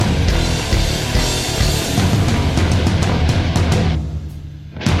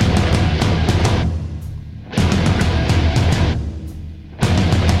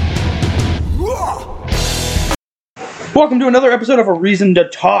Welcome to another episode of A Reason to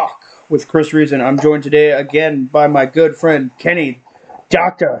Talk with Chris Reason. I'm joined today again by my good friend Kenny,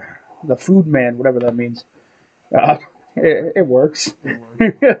 Doctor, the Food Man, whatever that means. It works.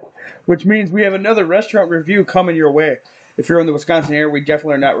 Which means we have another restaurant review coming your way. If you're in the Wisconsin area, we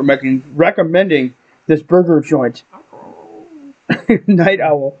definitely are not recommending this burger joint, Nite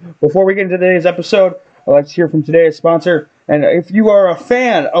Owl. Before we get into today's episode, I'd like to hear from today's sponsor. And if you are a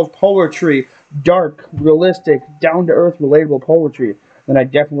fan of poetry, dark, realistic, down-to-earth, relatable poetry, then I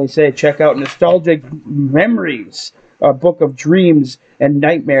definitely say check out Nostalgic Memories, a book of dreams and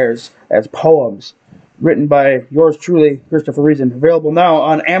nightmares as poems, written by yours truly, Christopher Reason. Available now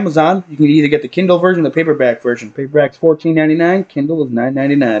on Amazon. You can either get the Kindle version or the paperback version. Paperback's $14.99, Kindle is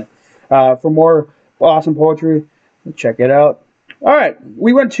 $9.99. For more awesome poetry, check it out. All right,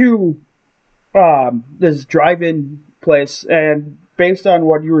 we went to this drive-in place, and based on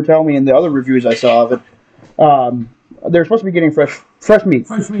what you were telling me in the other reviews I saw of it, they're supposed to be getting fresh meat.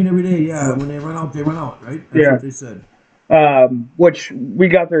 Fresh meat every day, yeah. When they run out, right? That's what they said. Which we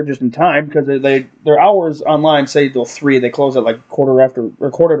got there just in time because their hours online say till 3. They close at like quarter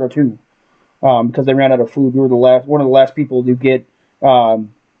to 2, because they ran out of food. We were one of the last people to get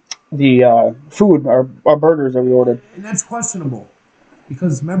the food, our burgers that we ordered. And that's questionable,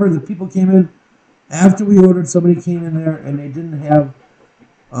 because remember the people came in after we ordered. Somebody came in there and they didn't have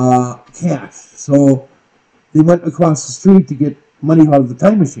cash, so they went across the street to get money out of the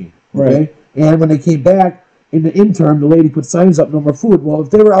time machine. Okay, right. And when they came back, in the interim, the lady put signs up, no more food. Well, if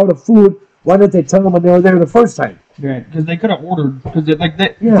they were out of food, why didn't they tell them when they were there the first time? Right, because they could have ordered. Because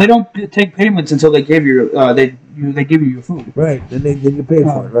they don't take payments until they give you they give you your food. Right, then you pay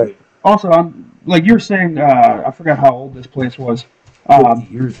for it. Right. Also, like you're saying, I forgot how old this place was. 50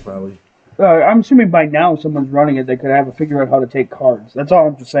 years probably. I'm assuming by now someone's running it. They could have to figure out how to take cards. That's all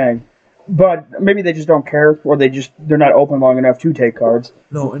I'm just saying. But maybe they just don't care, or they're not open long enough to take cards.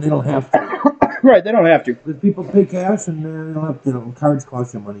 No, and they don't have to. Right, they don't have to. Because people pay cash, and they don't have to. Cards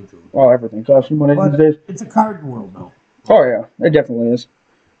cost you money too. Oh, everything costs you money these days. It's a card world now. Oh yeah, it definitely is.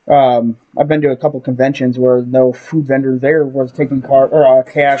 I've been to a couple conventions where no food vendor there was taking card or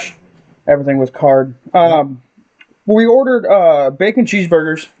cash. Everything was card. We ordered bacon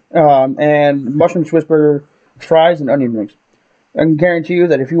cheeseburgers and mushroom Swiss burger, fries, and onion rings. I can guarantee you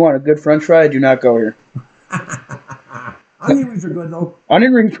that if you want a good French fry, do not go here. Onion rings are good though.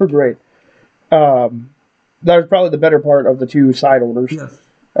 Onion rings were great. That was probably the better part of the two side orders. Yes.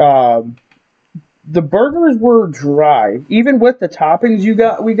 The burgers were dry, even with the toppings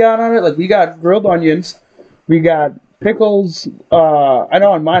we got on it. Like we got grilled onions, we got pickles. I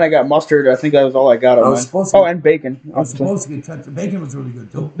know on mine I got mustard. I think that was all I got on mine. And bacon. I was supposed to get touched. The bacon was really good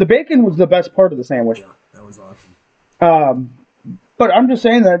too. The bacon was the best part of the sandwich. Yeah, that was awesome. But I'm just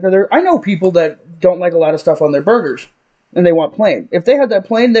saying that I know people that don't like a lot of stuff on their burgers, and they want plain. If they had that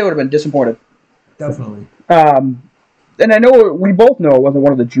plain, they would have been disappointed. Definitely. And I know we both know it wasn't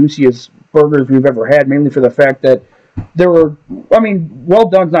one of the juiciest burgers we've ever had, mainly for the fact that well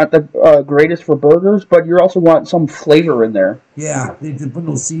done's not the greatest for burgers, but you also want some flavor in there. Yeah, they did put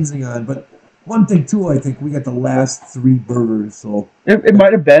no seasoning on, but one thing too, I think we got the last 3 burgers, so it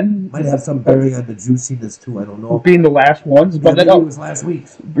might have been. Might have some bearing on the juiciness too. I don't know. Being the last ones, but it was last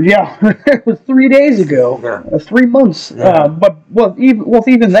week's. Yeah, it was 3 days ago. Yeah. 3 months. Yeah.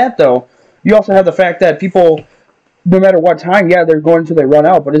 Even that though, you also have the fact that people, no matter what time, they're going until they run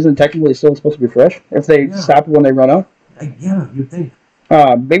out. But isn't it technically still supposed to be fresh if they stop when they run out? Yeah, you'd think.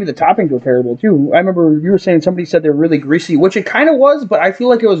 Maybe the toppings were terrible too. I remember you were saying somebody said they were really greasy, which it kind of was, but I feel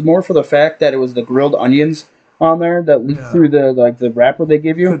like it was more for the fact that it was the grilled onions on there that leaked through the wrapper they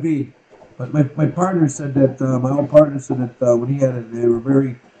give you. Could be, but my partner said that my old partner said that when he had it, they were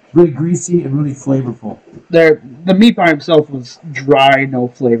very, really greasy and really flavorful. The meat by itself was dry, no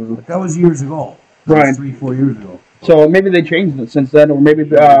flavor. But that was years ago. Right, 3-4 years ago. So maybe they changed it since then, or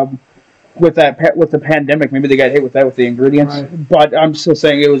maybe. With the pandemic, maybe they got hit with that with the ingredients. Right. But I'm still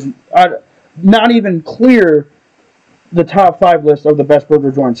saying it was not even clear the top 5 list of the best burger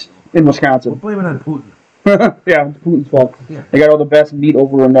joints in Wisconsin. We'll blame it on Putin. Yeah, it's Putin's fault. Yeah. They got all the best meat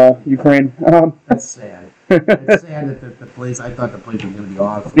over in Ukraine. That's sad. It's sad that the place. I thought the place was going to be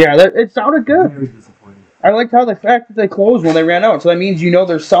awesome. Yeah, it sounded good. Very disappointing. I liked how the fact that they closed when they ran out. So that means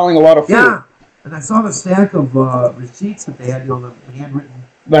they're selling a lot of food. Yeah, and I saw the stack of receipts that they had, the handwritten.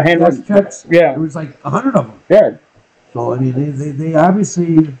 The handwritten checks. Yeah. There was like 100 of them. Yeah. So, I mean, they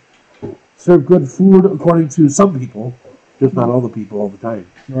obviously serve good food according to some people, just not all the people all the time.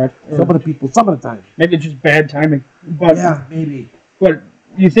 Right. Some of the people, some of the time. Maybe it's just bad timing. But, yeah, maybe. But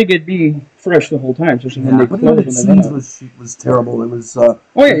you think it'd be fresh the whole time, especially when they but close. even the cheese was terrible. It was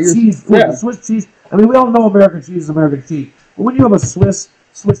cheese, the Swiss cheese. I mean, we all know American cheese is American cheese. But when you have a Swiss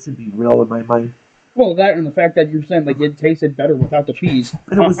should be real in my mind. Well, that and the fact that you're saying like it tasted better without the cheese.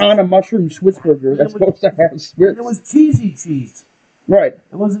 And it was, on a mushroom Swiss burger that's supposed to have Swiss. It was cheesy cheese. Right.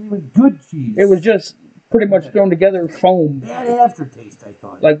 It wasn't even good cheese. It was just pretty much thrown together foam. It had aftertaste, I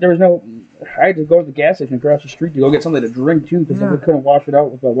thought. Like there was no. I had to go to the gas station across the street to go get something to drink too because we couldn't wash it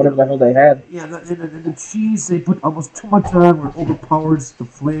out with whatever the hell they had. Yeah, and the cheese they put almost too much on where it overpowers the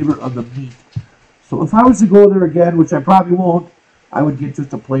flavor of the meat. So if I was to go there again, which I probably won't, I would get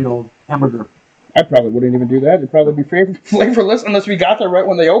just a plain old hamburger. I probably wouldn't even do that. It'd probably be flavorless unless we got there right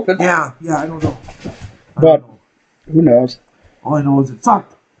when they opened. Yeah, I don't know. But who knows? All I know is it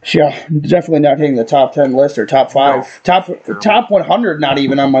sucked. Yeah, definitely not hitting the top 10 list or top 5. No. Top 100 not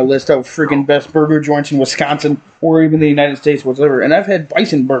even on my list of freaking best burger joints in Wisconsin or even the United States whatsoever. And I've had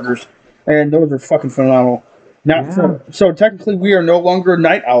bison burgers, and those are fucking phenomenal. So technically we are no longer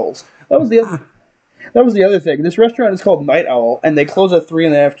Nite Owls. That was the other thing. This restaurant is called Nite Owl, and they close at 3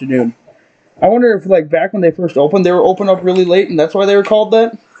 in the afternoon. I wonder if, like, back when they first opened, they were open up really late, and that's why they were called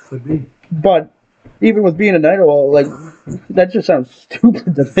that? Could be. But even with being a Nite Owl, like, that just sounds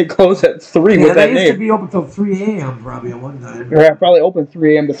stupid that they close at 3 with that name. They used to be open till 3 a.m. probably at one time. Yeah, probably open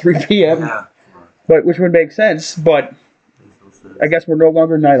 3 a.m. to 3 p.m. Yeah. But, which would make sense, but I guess we're no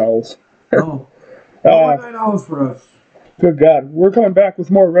longer Nite Owls. No. No Nite Owls for us. Good God. We're coming back with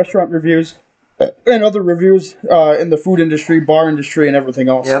more restaurant reviews and other reviews in the food industry, bar industry, and everything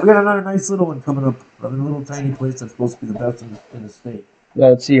else. Yeah, we got another nice little one coming up. Another little tiny place that's supposed to be the best in the state.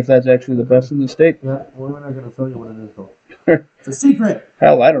 Let's see if that's actually the best in the state. Yeah, well, we're not going to tell you what it is, though. It's a secret.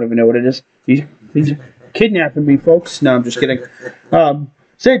 Hell, I don't even know what it is. He's kidnapping me, folks. No, I'm just kidding.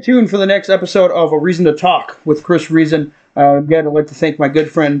 Stay tuned for the next episode of A Reason to Talk with Chris Reason. Again, I'd like to thank my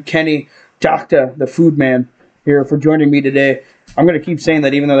good friend Kenny, Doctor, the food man, here for joining me today. I'm going to keep saying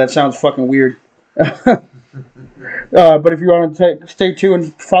that even though that sounds fucking weird. But if you want to stay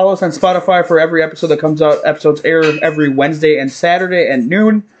tuned, follow us on Spotify for every episode that comes out. Episodes air every Wednesday and Saturday at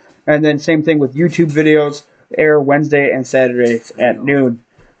noon. And then same thing with YouTube videos, air Wednesday and Saturdays at noon.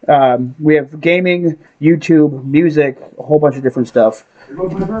 We have gaming, YouTube, music, a whole bunch of different stuff. There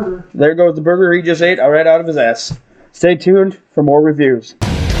goes my burger. There goes the burger he just ate right out of his ass. Stay tuned for more reviews.